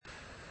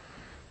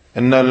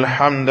إن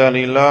الحمد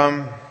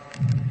لله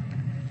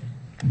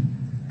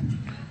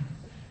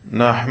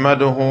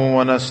نحمده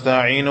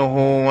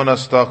ونستعينه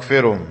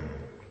ونستغفره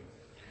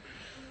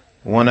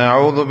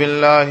ونعوذ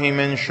بالله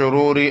من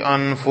شرور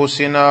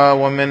أنفسنا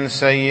ومن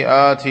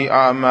سيئات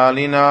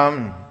أعمالنا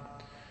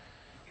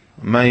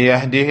من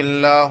يهده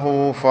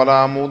الله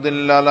فلا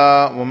مضل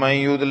له ومن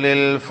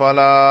يضلل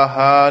فلا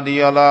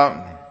هادي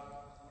له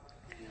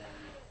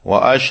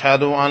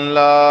وأشهد أن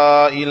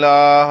لا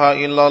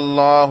إله إلا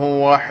الله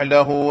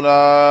وحده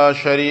لا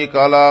شريك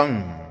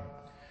له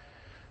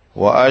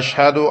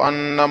وأشهد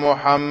أن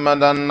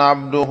محمدا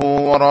عبده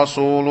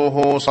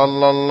ورسوله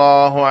صلى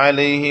الله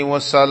عليه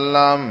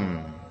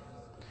وسلم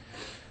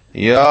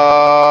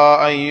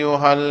يا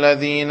أيها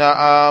الذين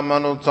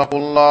آمنوا اتقوا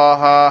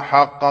الله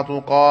حق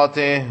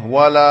تقاته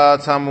ولا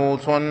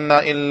تموتن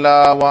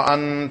إلا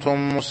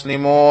وأنتم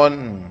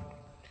مسلمون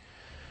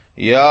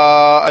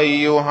يا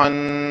أيها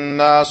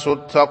الناس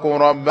اتقوا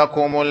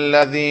ربكم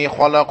الذي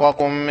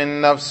خلقكم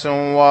من نفس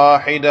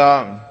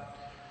واحدة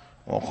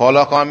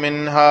وخلق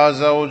منها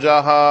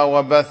زوجها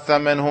وبث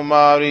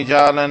منهما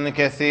رجالا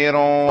كثيرا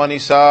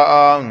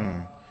ونساء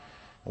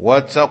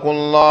واتقوا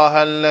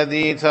الله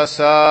الذي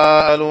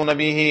تساءلون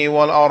به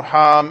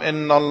والأرحام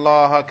إن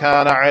الله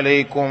كان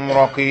عليكم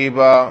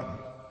رقيبا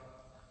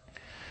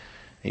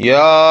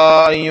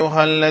يا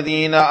أيها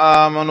الذين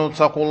آمنوا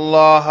اتقوا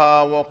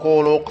الله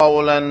وقولوا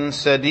قولا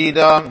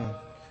سديدا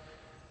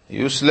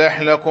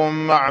يصلح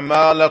لكم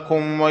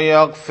أعمالكم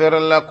ويغفر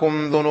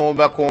لكم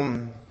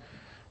ذنوبكم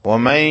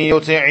ومن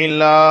يطع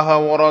الله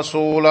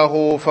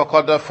ورسوله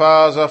فقد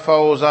فاز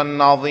فوزا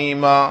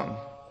عظيما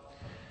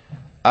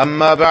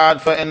أما بعد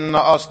فإن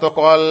أصدق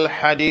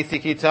الحديث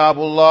كتاب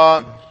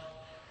الله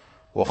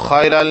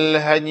وخير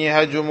الهدي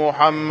هدي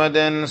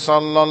محمد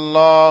صلى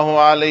الله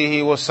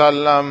عليه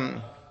وسلم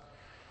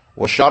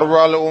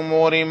وشر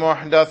الأمور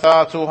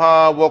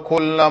محدثاتها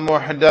وكل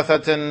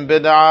محدثة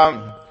بدعة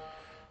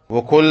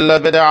وكل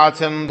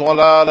بدعة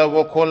ضلالة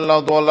وكل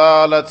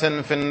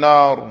ضلالة في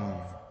النار.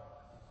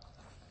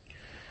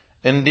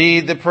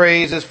 Indeed, the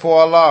praise is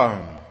for Allah.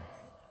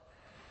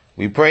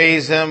 We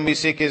praise Him, we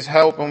seek His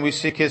help, and we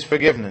seek His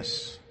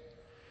forgiveness.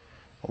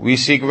 We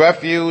seek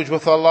refuge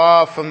with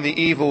Allah from the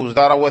evils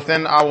that are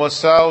within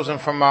ourselves and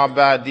from our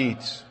bad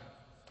deeds.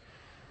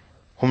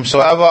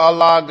 Whomsoever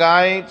Allah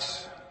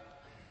guides,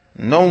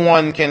 no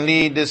one can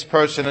lead this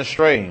person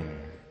astray.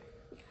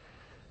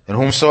 And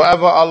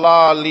whomsoever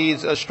Allah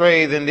leads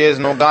astray, then there is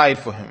no guide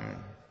for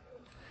him.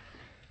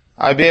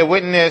 I bear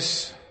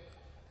witness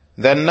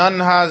that none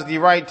has the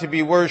right to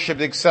be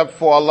worshipped except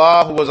for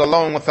Allah, who is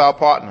alone without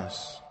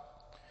partners.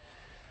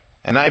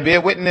 And I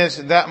bear witness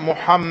that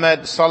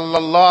Muhammad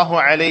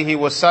sallallahu alayhi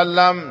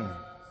wasallam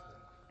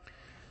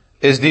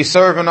is the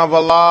servant of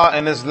Allah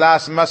and His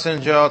last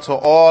messenger to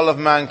all of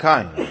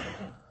mankind.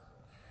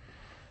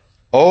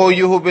 O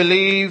you who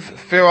believe,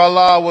 fear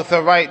Allah with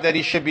the right that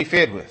He should be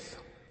feared with.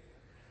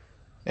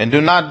 And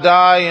do not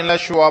die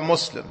unless you are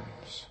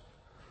Muslims.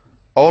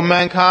 O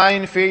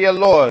mankind, fear your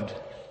Lord,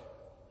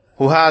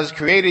 who has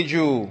created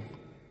you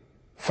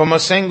from a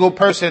single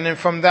person, and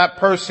from that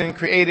person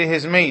created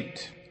his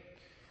mate,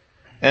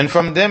 and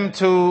from them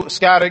two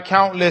scattered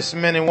countless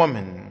men and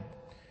women.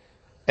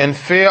 And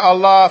fear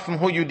Allah, from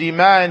whom you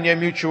demand your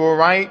mutual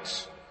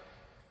rights,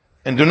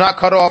 and do not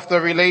cut off the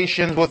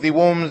relations with the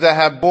wombs that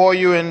have bore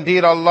you.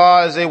 Indeed,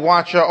 Allah is a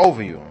watcher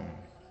over you.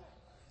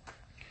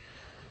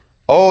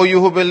 O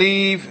you who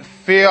believe,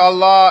 fear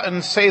Allah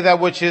and say that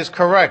which is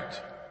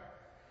correct,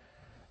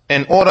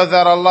 in order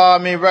that Allah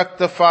may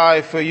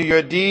rectify for you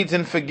your deeds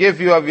and forgive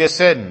you of your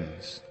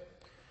sins.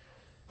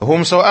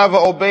 Whomsoever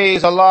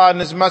obeys Allah and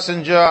His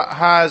Messenger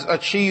has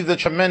achieved a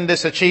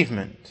tremendous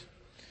achievement.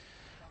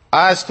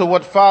 As to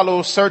what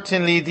follows,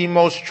 certainly the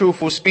most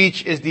truthful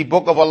speech is the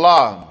book of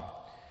Allah,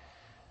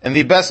 and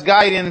the best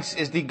guidance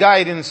is the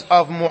guidance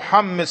of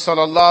Muhammad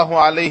sallallahu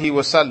alayhi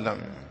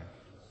wasallam.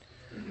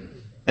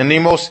 And the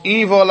most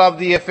evil of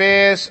the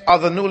affairs are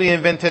the newly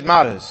invented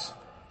matters.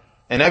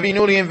 And every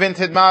newly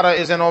invented matter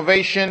is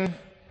innovation,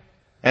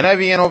 and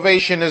every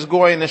innovation is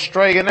going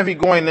astray, and every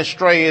going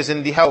astray is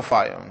in the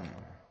hellfire.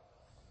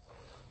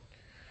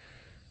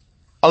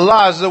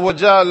 Allah Azza wa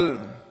Jal,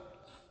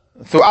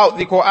 throughout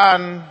the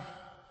Quran,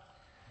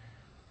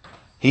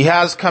 He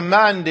has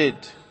commanded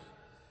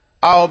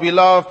our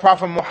beloved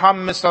Prophet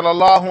Muhammad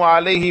sallallahu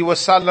alayhi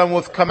wasallam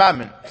with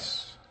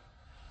commandments.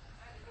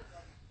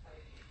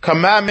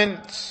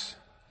 Commandments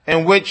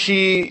in which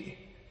He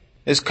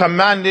is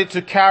commanded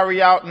to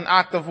carry out an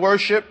act of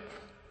worship,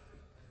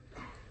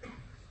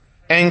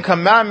 and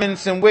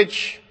commandments in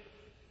which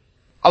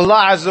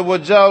Allah Azza wa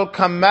Jal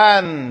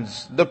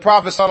commands the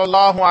Prophet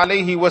sallallahu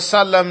alayhi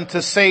wasallam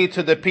to say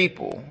to the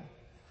people,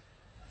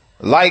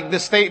 like the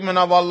statement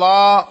of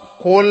Allah,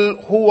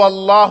 قُلْ هُوَ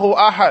اللَّهُ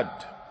أَحَدٌ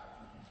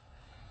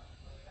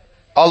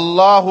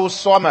Allahu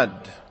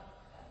Samad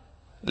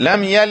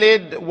Lam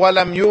Yalid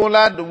Walam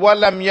Yulad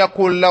Walam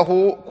Yakul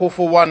Lahu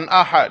Kufuwan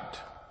Ahad.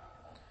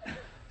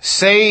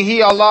 Say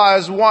He, Allah,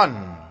 is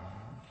one,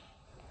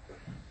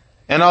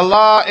 and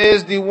Allah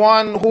is the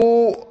one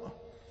who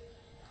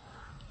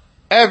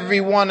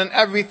everyone and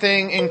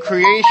everything in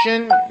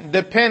creation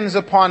depends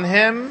upon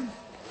Him,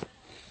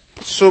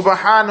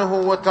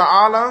 subhanahu wa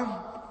ta'ala,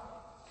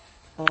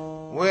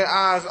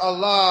 whereas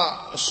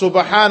Allah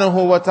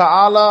subhanahu wa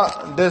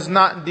ta'ala does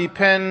not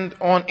depend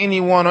on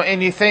anyone or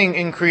anything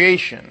in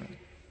creation.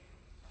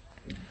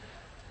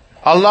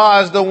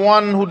 Allah is the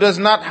one who does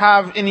not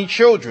have any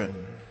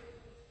children,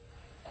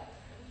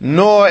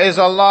 nor is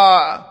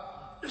Allah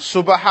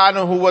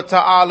subhanahu wa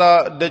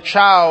ta'ala the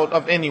child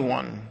of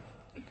anyone.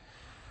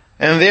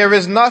 And there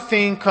is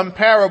nothing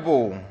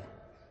comparable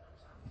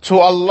to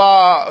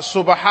Allah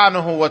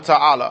subhanahu wa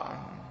ta'ala.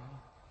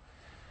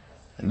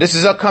 This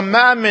is a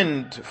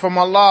commandment from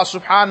Allah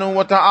subhanahu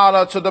wa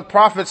ta'ala to the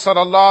Prophet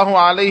sallallahu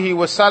alaihi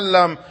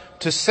wasallam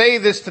to say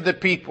this to the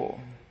people.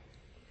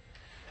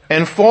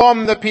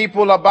 Inform the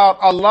people about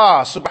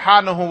Allah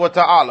subhanahu wa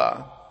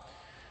ta'ala.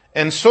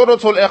 And Surah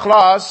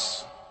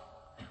Al-Ikhlas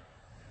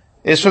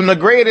is from the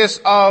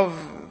greatest of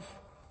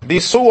the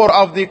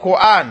surah of the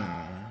Quran,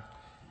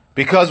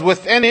 because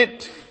within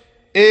it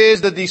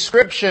is the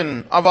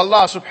description of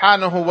Allah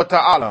subhanahu wa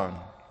ta'ala.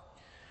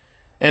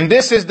 And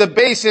this is the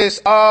basis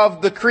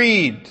of the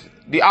creed,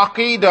 the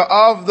aqidah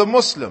of the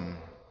Muslim,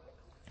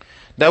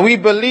 that we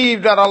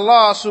believe that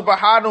Allah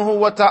subhanahu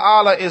wa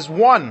ta'ala is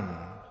one.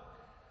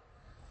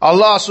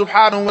 Allah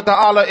subhanahu wa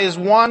ta'ala is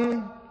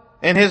one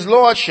in His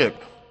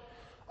lordship.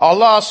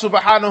 Allah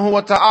subhanahu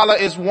wa ta'ala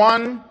is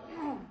one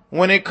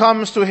when it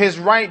comes to His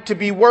right to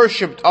be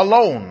worshipped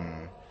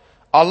alone.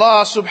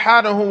 Allah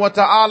subhanahu wa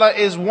ta'ala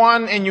is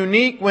one and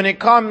unique when it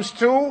comes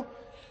to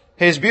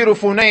His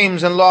beautiful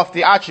names and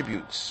lofty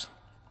attributes.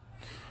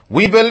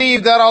 We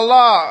believe that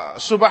Allah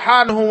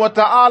subhanahu wa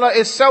ta'ala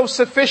is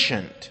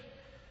self-sufficient,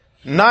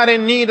 not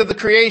in need of the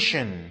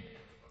creation,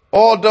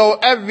 although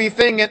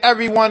everything and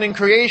everyone in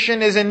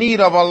creation is in need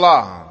of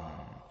Allah.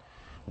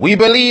 We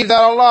believe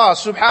that Allah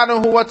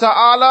subhanahu wa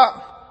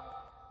ta'ala,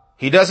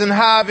 He doesn't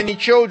have any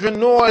children,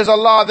 nor is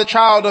Allah the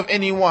child of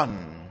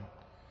anyone.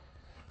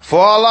 For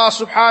Allah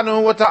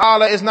subhanahu wa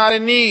ta'ala is not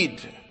in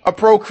need of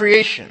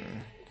procreation.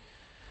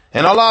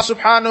 And Allah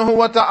subhanahu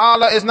wa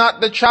ta'ala is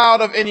not the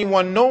child of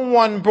anyone. No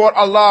one brought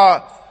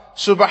Allah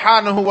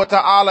subhanahu wa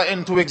ta'ala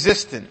into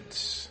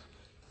existence.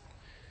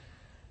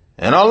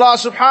 And Allah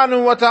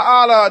subhanahu wa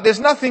ta'ala, there's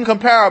nothing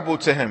comparable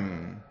to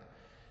Him.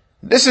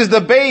 This is the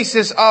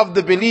basis of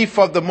the belief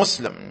of the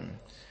Muslim.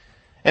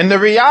 And the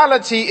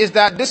reality is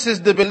that this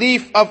is the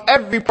belief of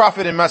every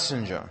prophet and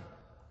messenger.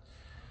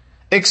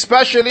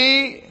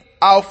 Especially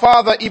our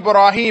father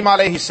Ibrahim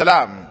alayhi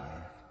salam.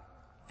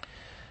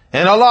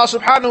 And Allah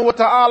subhanahu wa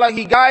ta'ala,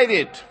 He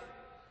guided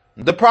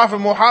the Prophet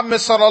Muhammad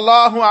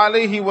sallallahu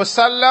alayhi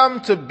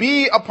wasallam to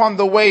be upon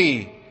the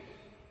way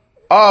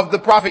of the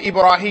Prophet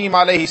Ibrahim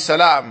alayhi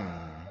salam.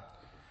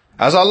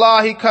 As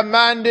Allah, He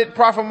commanded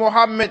Prophet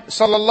Muhammad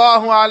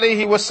sallallahu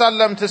alayhi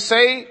wasallam to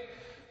say,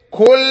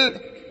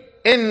 "Qul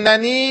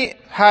innani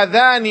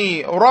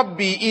hadani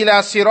Rabbi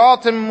ila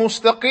siratin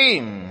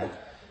mustaqim,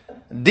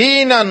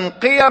 dinan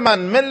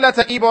qiyaman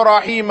millata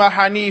Ibrahim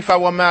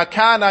hanifa wa ma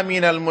kana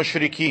min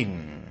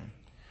al-mushrikeen."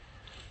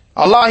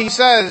 Allah, He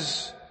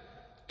says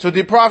to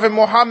the Prophet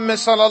Muhammad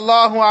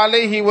sallallahu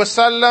alayhi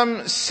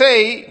wasallam,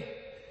 say,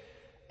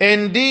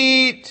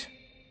 indeed,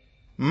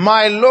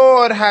 my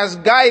Lord has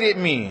guided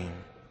me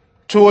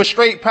to a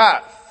straight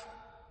path,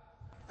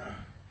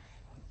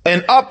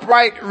 an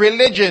upright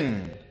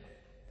religion,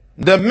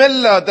 the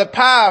millah, the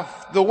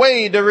path, the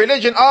way, the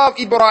religion of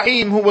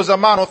Ibrahim, who was a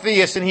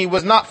monotheist and he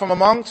was not from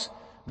amongst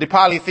the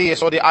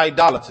polytheists or the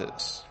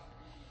idolaters.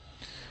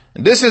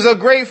 This is a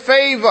great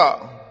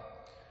favor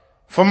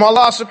from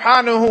Allah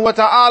subhanahu wa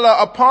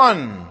ta'ala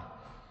upon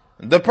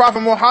the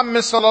Prophet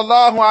Muhammad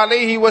sallallahu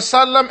alayhi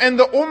wasallam and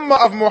the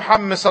ummah of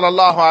Muhammad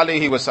sallallahu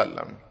alayhi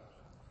wasallam.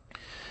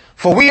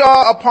 For we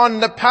are upon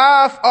the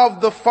path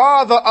of the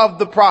father of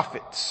the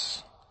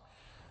prophets,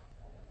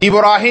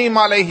 Ibrahim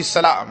alayhi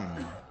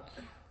salam.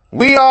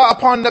 We are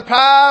upon the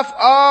path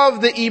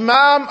of the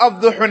Imam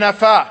of the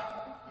Hunafa,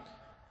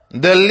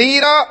 the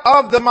leader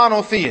of the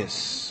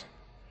monotheists,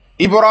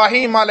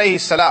 Ibrahim alayhi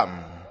salam.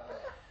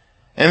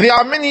 And there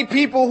are many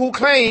people who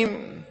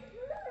claim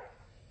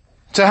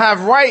to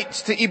have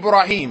rights to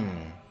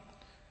Ibrahim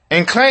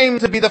and claim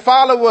to be the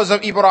followers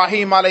of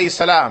Ibrahim alayhi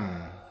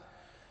salam.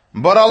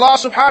 But Allah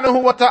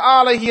subhanahu wa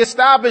ta'ala, He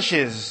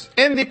establishes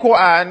in the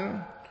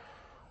Quran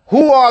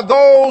who are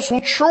those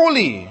who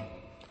truly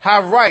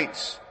have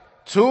rights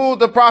to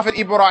the Prophet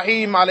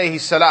Ibrahim alayhi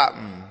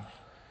salam.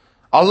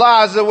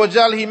 Allah Azza wa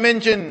Jal, He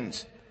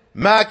mentions,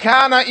 ما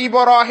كان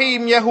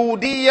إبراهيم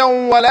يهوديا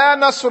ولا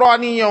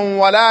نصرانيا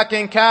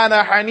ولكن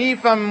كان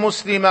حنيفا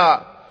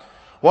مسلما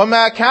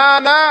وما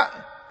كان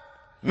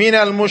من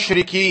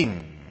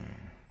المشركين.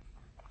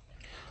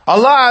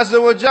 Allah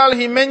Azza wa Jal,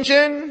 He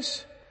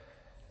mentions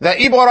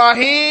that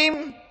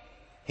Ibrahim,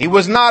 he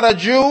was not a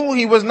Jew,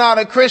 he was not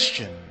a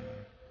Christian.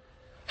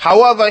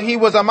 However, he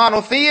was a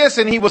monotheist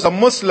and he was a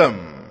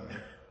Muslim.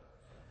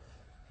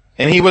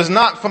 And he was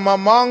not from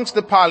amongst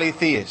the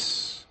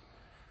polytheists.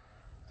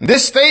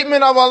 This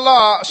statement of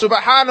Allah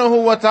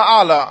subhanahu wa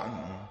ta'ala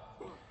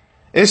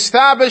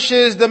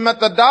establishes the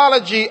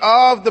methodology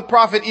of the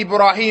Prophet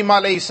Ibrahim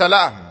alayhi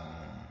salam.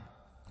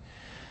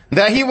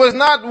 That he was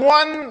not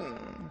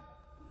one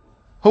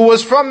who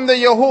was from the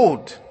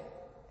Yahud.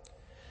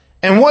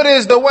 And what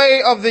is the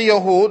way of the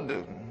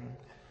Yahud?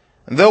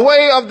 The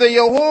way of the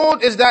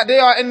Yahud is that they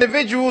are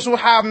individuals who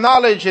have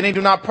knowledge and they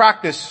do not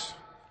practice.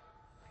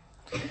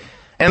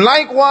 And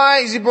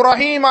likewise,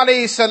 Ibrahim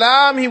alayhi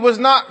salam, he was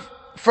not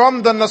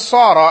from the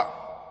Nasara.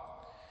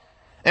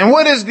 And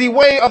what is the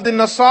way of the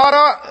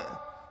Nasara?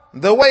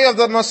 The way of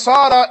the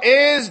Nasara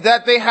is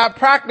that they have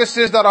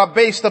practices that are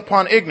based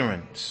upon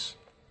ignorance.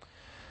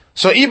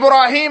 So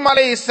Ibrahim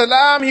alayhi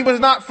salam, he was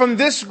not from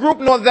this group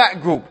nor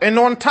that group. And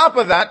on top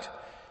of that,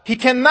 he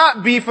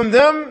cannot be from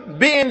them,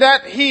 being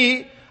that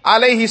he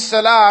alayhi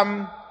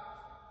salam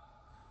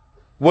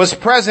was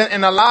present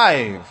and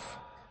alive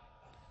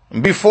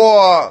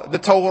before the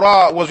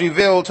Torah was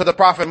revealed to the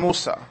Prophet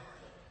Musa.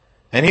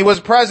 And he was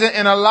present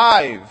and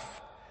alive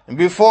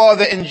before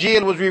the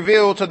Injil was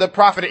revealed to the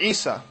Prophet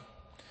Isa.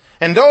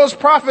 And those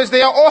prophets,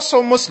 they are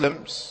also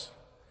Muslims.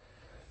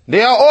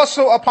 They are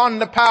also upon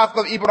the path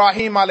of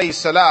Ibrahim alayhi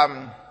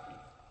salam.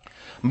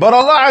 But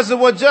Allah Azza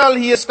wa Jal,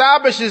 He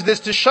establishes this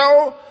to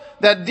show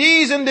that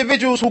these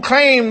individuals who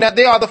claim that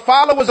they are the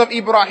followers of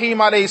Ibrahim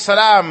alayhi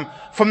salam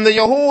from the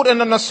Yahud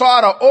and the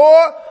Nasara,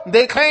 or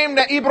they claim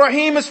that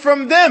Ibrahim is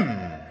from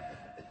them,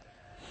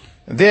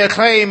 their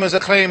claim is a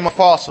claim of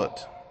falsehood.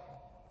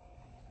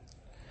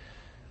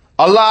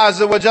 Allah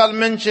Azza wa Jal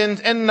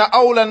mentioned, "Inna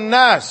awla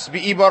an-nas bi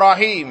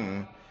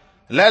Ibrahim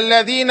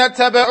lalladhina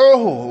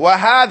taba'uhu wa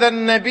hadha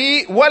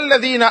an-nabi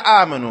walladhina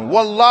amanu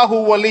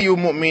wallahu waliyyu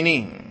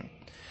mu'minin."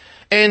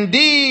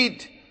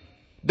 Indeed,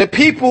 the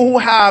people who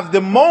have the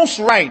most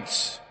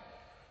rights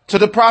to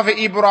the Prophet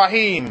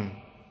Ibrahim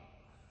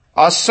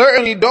are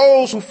certainly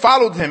those who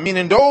followed him,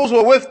 meaning those who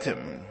are with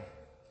him,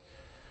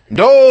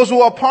 those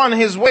who are upon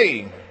his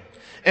way.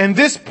 And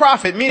this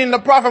prophet, meaning the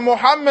Prophet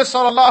Muhammad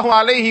sallallahu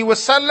alayhi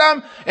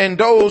wasallam, and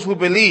those who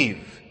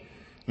believe,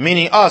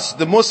 meaning us,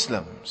 the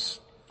Muslims.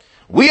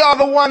 We are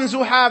the ones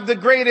who have the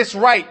greatest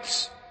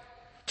rights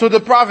to the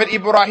Prophet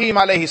Ibrahim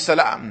alayhi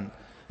salam.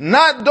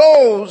 Not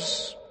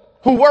those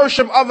who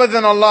worship other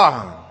than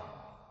Allah.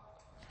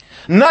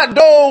 Not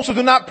those who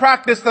do not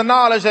practice the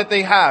knowledge that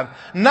they have.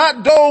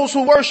 Not those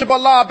who worship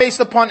Allah based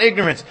upon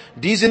ignorance.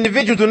 These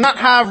individuals do not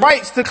have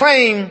rights to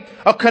claim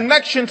a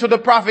connection to the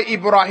Prophet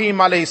Ibrahim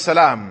alayhi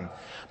salam.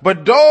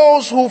 But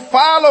those who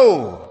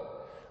follow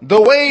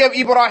the way of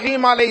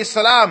Ibrahim alayhi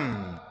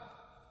salam,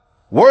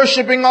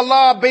 worshiping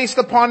Allah based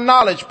upon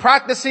knowledge,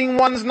 practicing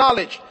one's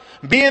knowledge,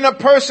 being a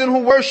person who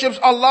worships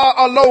Allah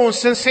alone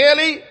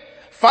sincerely,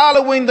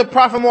 following the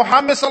Prophet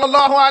Muhammad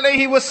sallallahu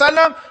alayhi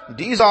wasallam,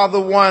 these are the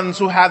ones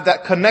who have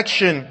that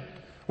connection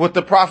with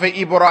the Prophet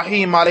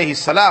Ibrahim alayhi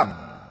salam.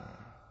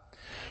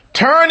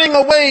 Turning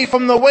away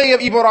from the way of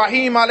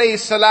Ibrahim alayhi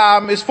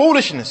salam is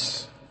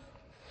foolishness.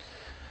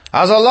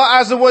 As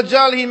Allah Azza wa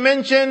Jal, He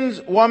mentions,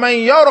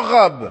 وَمَنْ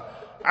يَرْغَبْ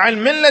عَنْ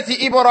مِلَّةِ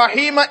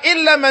إِبْرَاهِيمَ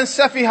إِلَّا مَنْ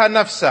سَفِهَ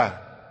نَفْسَهُ.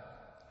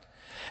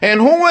 And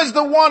who is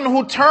the one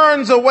who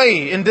turns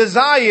away and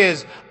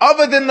desires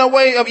other than the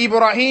way of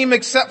Ibrahim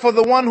except for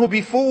the one who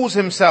befools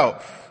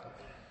himself?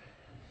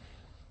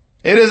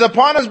 It is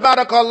upon us,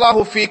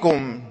 barakallahu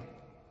fikum,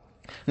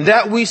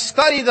 that we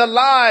study the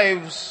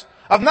lives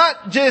of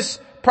not just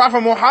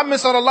Prophet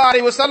Muhammad sallallahu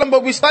alaihi wasallam,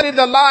 but we study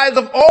the lives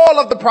of all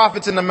of the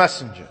prophets and the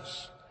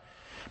messengers.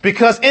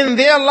 Because in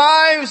their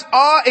lives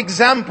are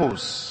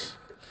examples.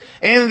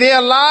 In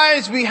their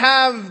lives we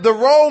have the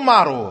role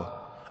model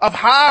of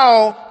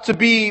how to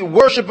be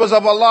worshippers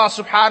of Allah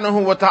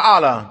subhanahu wa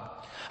ta'ala,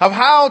 of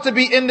how to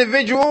be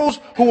individuals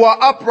who are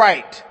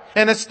upright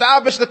and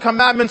establish the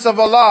commandments of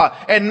Allah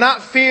and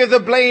not fear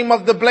the blame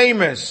of the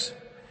blamers.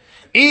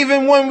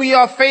 Even when we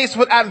are faced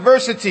with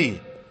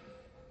adversity,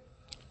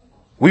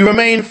 we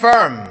remain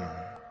firm,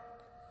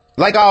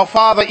 like our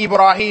father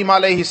Ibrahim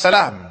alayhi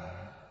salam.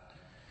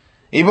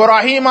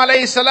 Ibrahim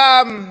alayhi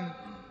salam,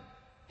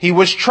 he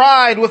was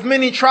tried with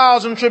many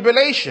trials and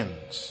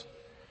tribulations.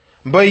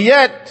 But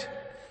yet,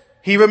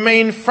 he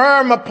remained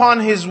firm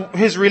upon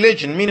his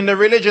religion, meaning the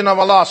religion of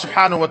Allah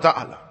subhanahu wa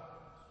ta'ala.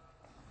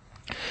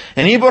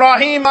 And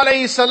Ibrahim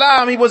alayhi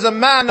salam, he was a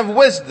man of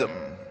wisdom.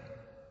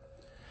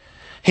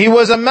 He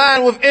was a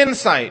man with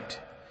insight.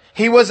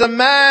 He was a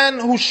man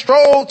who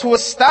strove to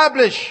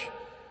establish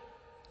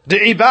the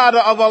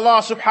ibadah of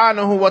Allah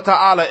subhanahu wa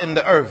ta'ala in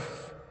the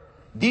earth.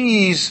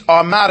 These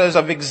are matters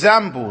of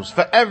examples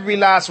for every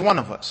last one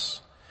of us.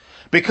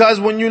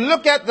 Because when you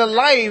look at the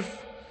life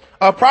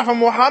of Prophet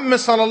Muhammad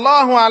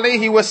sallallahu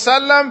alayhi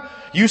wasallam,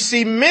 you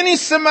see many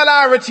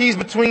similarities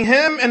between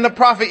him and the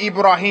Prophet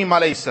Ibrahim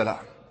alayhi salam.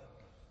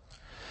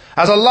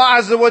 As Allah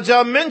Azza wa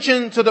Jal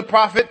mentioned to the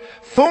Prophet,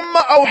 ثُمَّ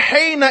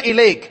أَوْحَيْنَا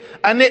إِلَيْكَ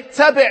أَنِ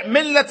اتَّبِعْ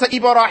مِلَّةَ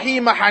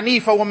إِبْرَاهِيمَ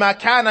حَنِيفًا وَمَا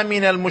كَانَ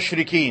مِنَ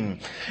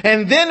الْمُشْرِكِينَ.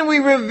 And then we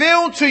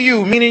revealed to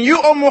you, meaning you,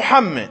 O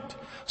Muhammad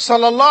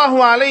sallallahu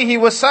alayhi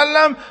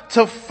wasallam,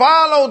 to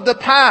follow the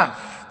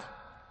path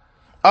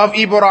of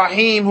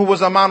Ibrahim, who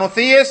was a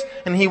monotheist,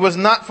 and he was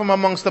not from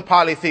amongst the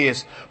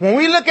polytheists. When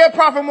we look at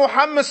Prophet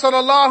Muhammad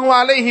sallallahu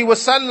alaihi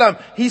wasallam,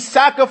 he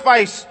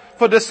sacrificed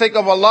for the sake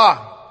of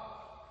Allah.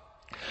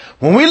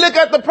 When we look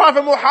at the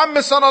Prophet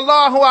Muhammad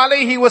sallallahu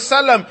alaihi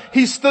wasallam,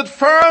 he stood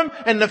firm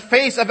in the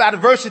face of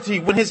adversity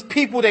when his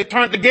people, they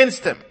turned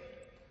against him.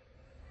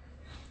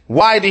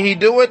 Why did he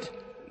do it?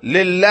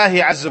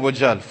 Lillahi azza wa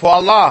jal. For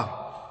Allah,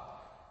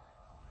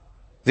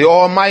 the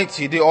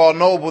Almighty, the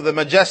All-Noble, the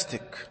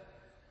Majestic.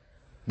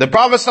 The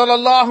Prophet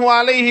sallallahu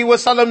alaihi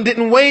wasallam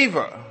didn't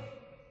waver.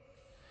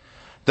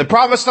 The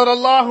Prophet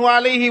sallallahu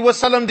alaihi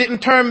wasallam didn't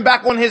turn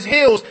back on his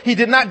heels. He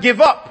did not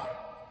give up.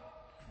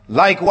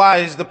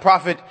 Likewise, the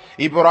Prophet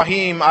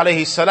Ibrahim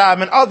alayhi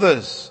salam and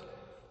others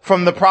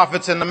from the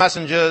prophets and the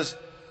messengers.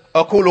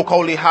 أقول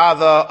قولي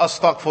هذا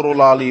أستغفر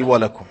الله لي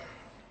ولكم.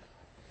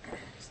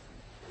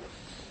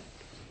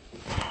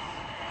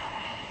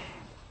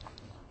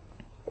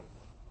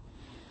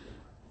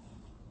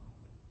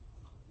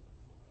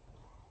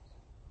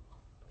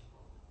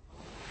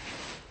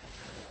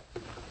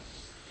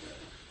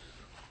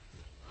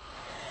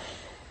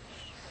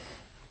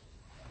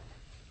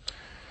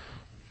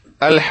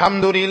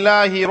 الحمد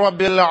لله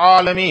رب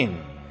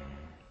العالمين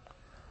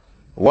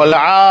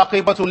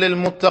والعاقبة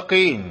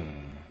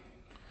للمتقين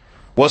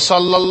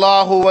وصلى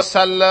الله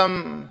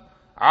وسلم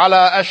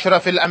على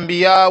أشرف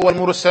الأنبياء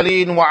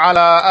والمرسلين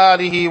وعلى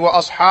آله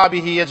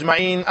وأصحابه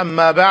أجمعين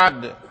أما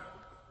بعد.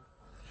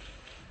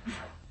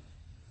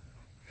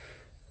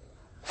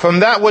 From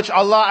that which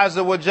Allah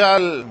Azza wa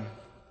Jal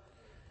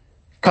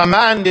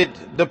commanded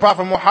the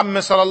Prophet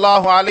Muhammad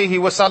sallallahu alaihi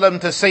wasallam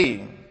to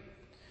say,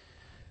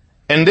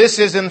 and this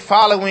is in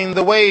following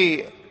the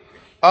way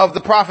of the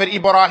Prophet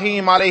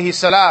Ibrahim alayhi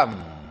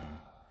salam.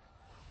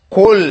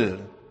 قُلْ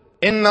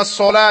إِنَّ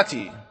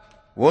الصَّلَاةِ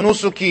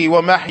وَنُسُكِي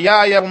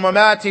وَمَحْيَايَ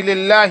وَمَمَاتِي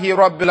لِلَّهِ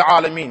رَبِّ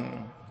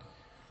الْعَالَمِينَ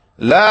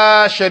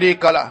لَا شَرِيكَ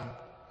لَهُ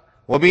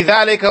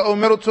وَبِذَلِكَ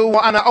أُمِرْتُ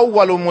وَأَنَا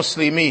أَوَّلُ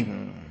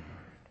مُسْلِمِينَ.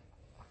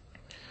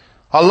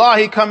 Allah,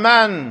 He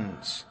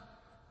commands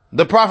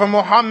the Prophet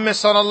Muhammad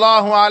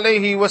sallallahu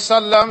alayhi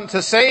wasallam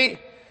to say,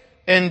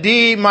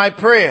 indeed my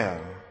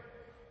prayer,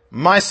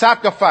 my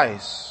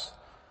sacrifice,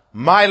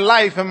 my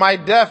life and my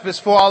death is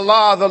for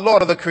Allah, the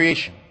Lord of the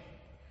creation.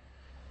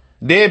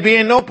 There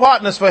being no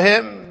partners for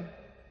Him.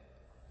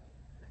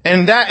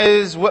 And that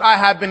is what I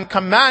have been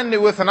commanded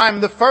with, and I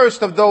am the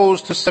first of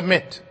those to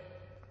submit.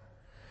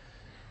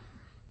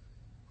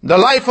 The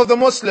life of the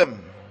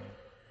Muslim,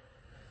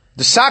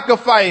 the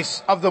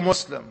sacrifice of the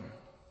Muslim,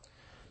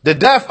 the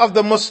death of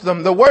the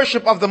Muslim, the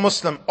worship of the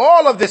Muslim,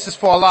 all of this is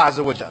for Allah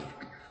Azza wa Jal.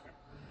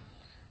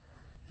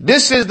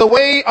 This is the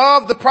way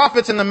of the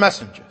prophets and the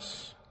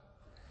messengers.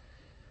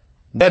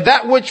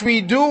 That which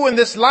we do in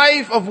this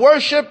life of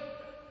worship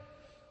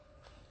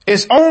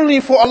is only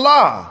for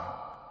Allah.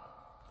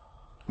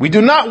 We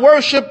do not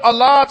worship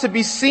Allah to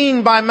be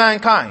seen by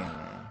mankind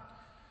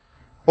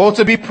or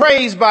to be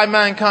praised by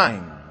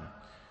mankind.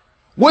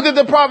 What did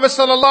the Prophet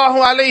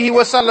sallallahu alaihi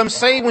wasallam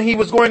say when he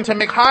was going to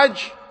make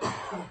Hajj?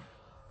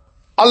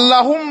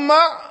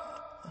 Allahumma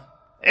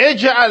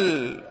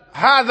ij'al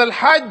hadha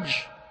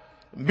al-hajj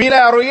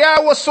bila riya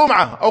wa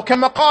sum'ah, or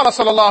kama qala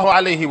sallallahu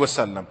alayhi wa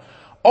sallam.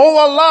 Oh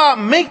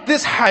Allah, make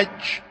this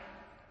Hajj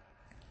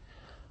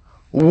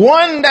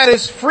one that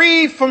is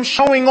free from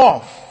showing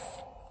off,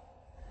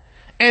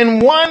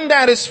 and one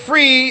that is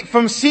free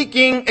from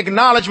seeking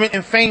acknowledgement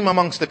and fame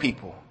amongst the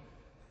people.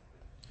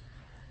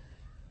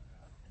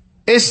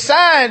 It's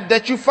sad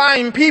that you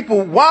find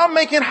people while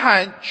making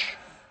Hajj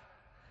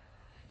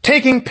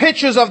taking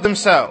pictures of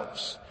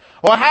themselves,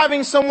 or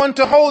having someone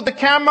to hold the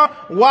camera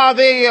while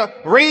they are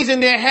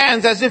raising their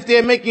hands as if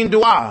they're making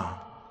dua.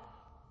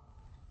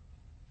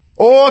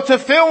 Or to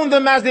film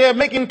them as they're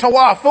making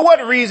tawaf. For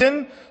what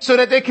reason? So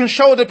that they can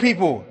show the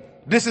people,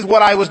 this is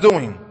what I was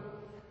doing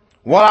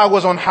while I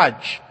was on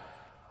Hajj.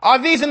 Are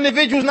these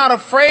individuals not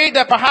afraid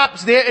that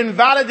perhaps they're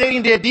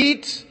invalidating their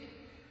deeds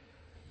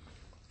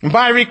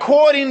by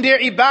recording their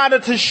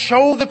ibadah to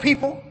show the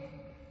people?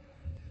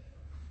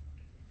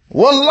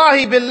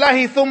 Wallahi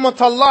billahi thumma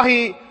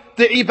tallahi,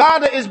 the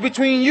ibadah is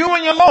between you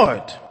and your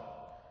Lord.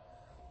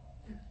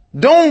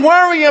 Don't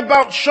worry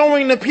about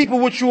showing the people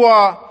what you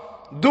are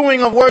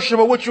doing of worship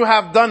or what you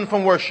have done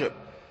from worship.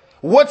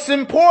 What's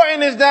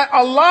important is that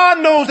Allah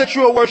knows that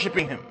you are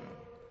worshiping Him.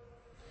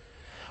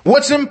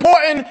 What's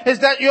important is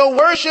that your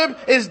worship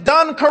is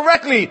done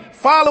correctly,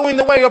 following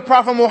the way of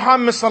Prophet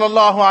Muhammad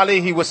sallallahu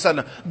alaihi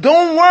wasallam.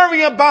 Don't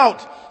worry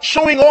about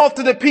showing off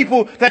to the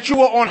people that you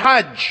were on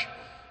Hajj,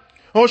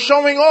 or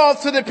showing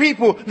off to the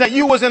people that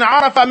you was in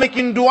Arafah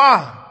making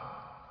dua.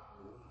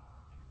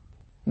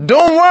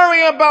 Don't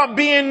worry about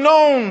being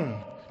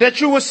known that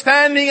you were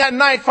standing at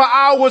night for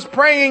hours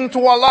praying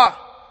to Allah.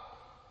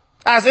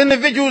 As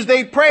individuals,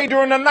 they pray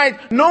during the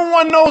night. No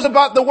one knows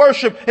about the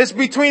worship. It's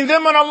between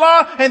them and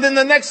Allah. And then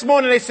the next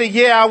morning they say,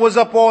 yeah, I was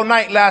up all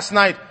night last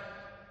night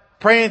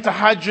praying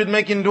tahajjud,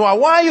 making dua.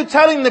 Why are you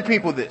telling the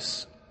people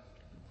this?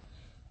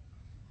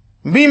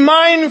 Be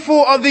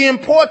mindful of the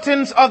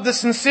importance of the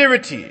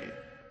sincerity.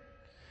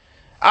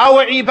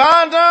 Our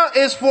ibadah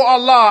is for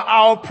Allah.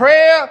 Our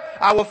prayer,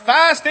 our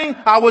fasting,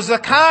 our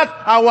zakat,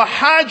 our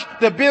hajj,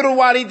 the birru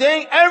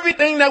walidain,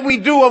 everything that we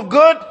do of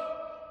good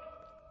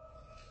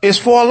is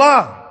for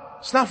Allah.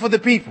 It's not for the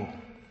people.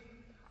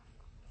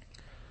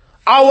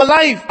 Our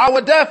life,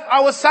 our death,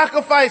 our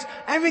sacrifice,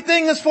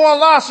 everything is for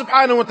Allah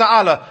subhanahu wa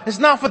ta'ala. It's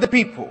not for the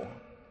people.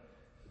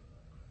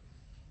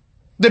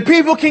 The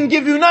people can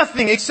give you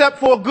nothing except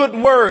for a good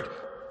word.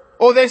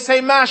 Or they say,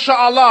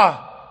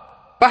 MashaAllah.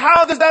 But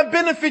how does that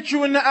benefit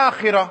you in the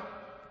akhirah?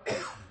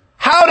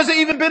 How does it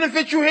even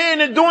benefit you here in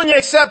the dunya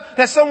except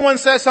that someone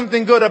says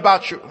something good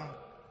about you?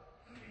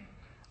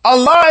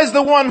 Allah is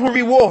the one who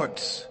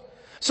rewards.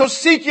 So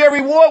seek your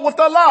reward with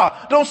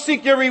Allah. Don't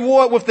seek your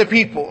reward with the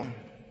people.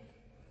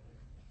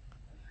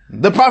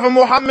 The Prophet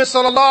Muhammad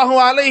sallallahu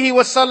alayhi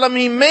wasallam,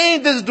 he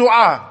made this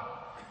dua,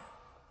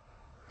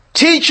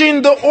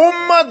 teaching the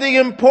ummah the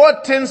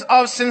importance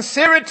of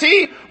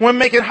sincerity when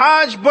making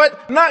hajj,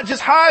 but not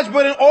just hajj,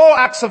 but in all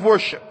acts of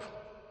worship.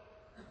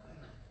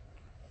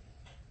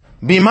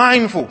 Be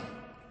mindful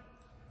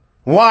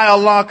why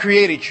Allah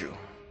created you.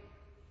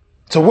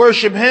 To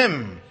worship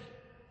Him,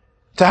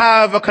 to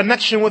have a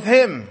connection with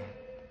Him,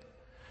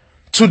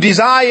 to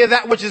desire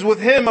that which is with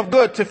Him of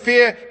good, to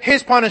fear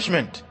His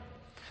punishment,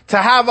 to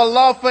have a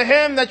love for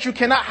Him that you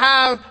cannot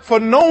have for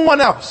no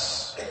one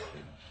else.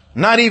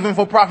 Not even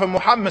for Prophet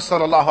Muhammad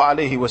sallallahu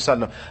alaihi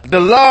wasallam.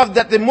 The love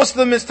that the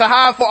Muslim is to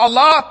have for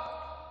Allah,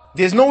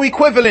 there's no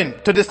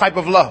equivalent to this type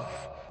of love.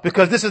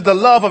 Because this is the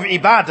love of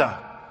ibadah.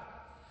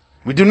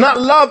 We do not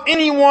love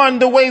anyone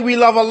the way we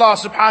love Allah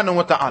subhanahu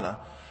wa ta'ala.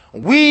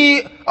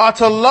 We are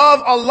to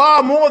love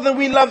Allah more than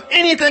we love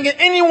anything and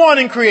anyone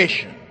in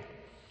creation.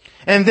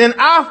 And then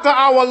after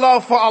our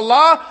love for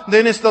Allah,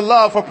 then it's the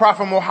love for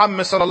Prophet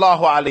Muhammad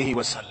sallallahu alaihi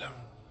wasallam.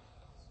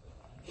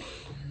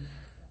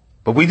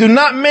 But we do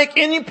not make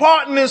any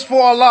partners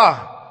for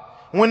Allah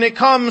when it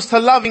comes to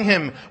loving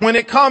Him, when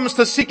it comes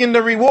to seeking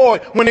the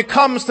reward, when it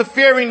comes to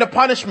fearing the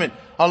punishment.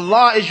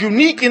 Allah is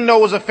unique in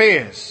those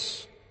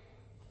affairs.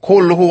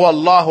 Qul huwa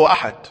Allahu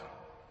ahad.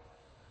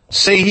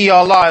 Say He,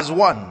 Allah, is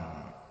one.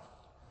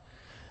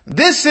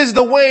 This is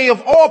the way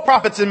of all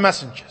prophets and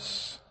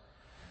messengers.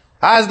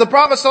 As the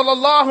Prophet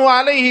sallallahu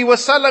alaihi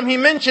wasallam, he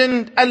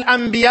mentioned,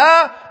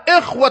 Al-Anbiya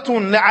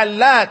ikhwatun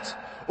la'allat.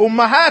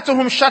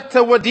 Ummahatuhum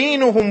shatta wa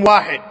dinuhum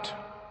wahid.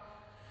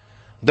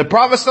 The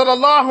Prophet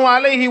sallallahu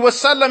alaihi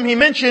wasallam, he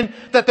mentioned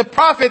that the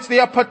prophets, they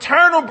are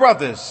paternal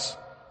brothers,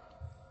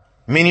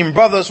 meaning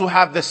brothers who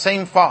have the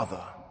same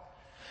father.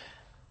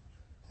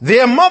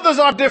 Their mothers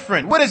are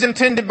different. What is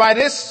intended by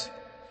this?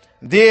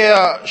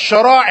 Their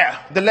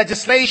shara'i', the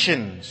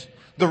legislations,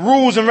 the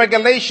rules and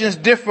regulations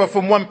differ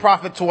from one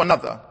prophet to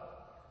another.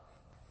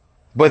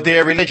 But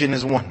their religion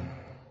is one.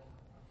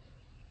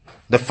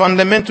 The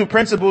fundamental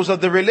principles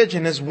of the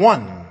religion is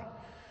one.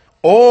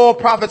 All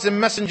prophets and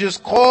messengers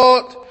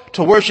called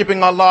to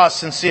worshiping Allah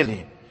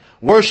sincerely,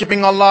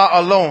 worshiping Allah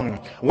alone,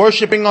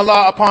 worshiping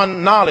Allah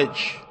upon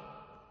knowledge,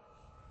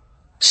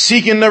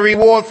 seeking the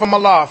reward from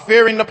Allah,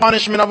 fearing the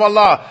punishment of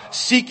Allah,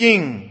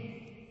 seeking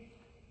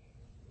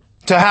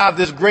to have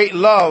this great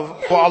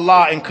love for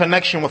Allah in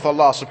connection with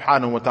Allah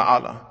subhanahu wa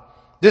ta'ala.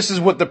 This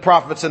is what the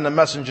prophets and the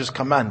messengers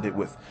commanded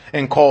with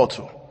and called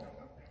to.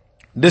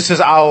 This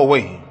is our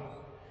way.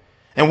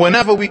 And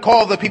whenever we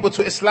call the people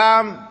to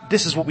Islam,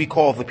 this is what we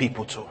call the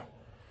people to.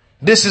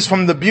 This is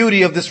from the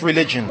beauty of this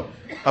religion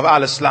of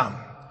Al-Islam.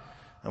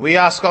 And we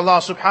ask Allah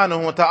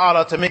subhanahu wa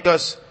ta'ala to make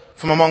us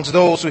from amongst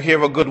those who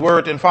hear a good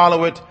word and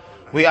follow it.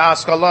 We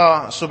ask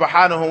Allah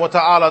subhanahu wa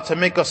ta'ala to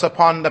make us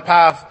upon the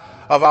path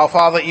of our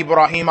father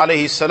Ibrahim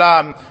alayhi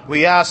salam.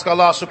 We ask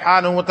Allah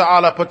subhanahu wa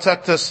ta'ala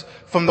protect us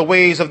from the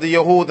ways of the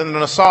Yahud and the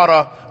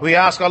Nasara. We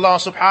ask Allah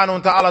subhanahu wa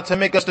ta'ala to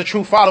make us the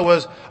true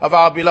followers of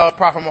our beloved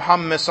Prophet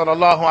Muhammad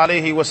sallallahu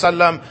alayhi wa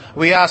sallam.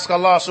 We ask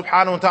Allah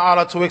subhanahu wa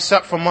ta'ala to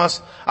accept from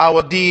us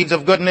our deeds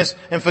of goodness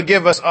and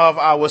forgive us of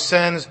our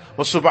sins.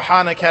 Wa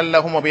subhanaka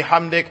Allahumma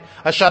bihamdik.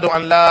 Ashhadu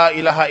an la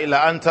ilaha illa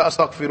anta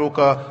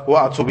astaghfiruka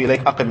wa atubu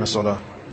ilayk. Aqim as-salah.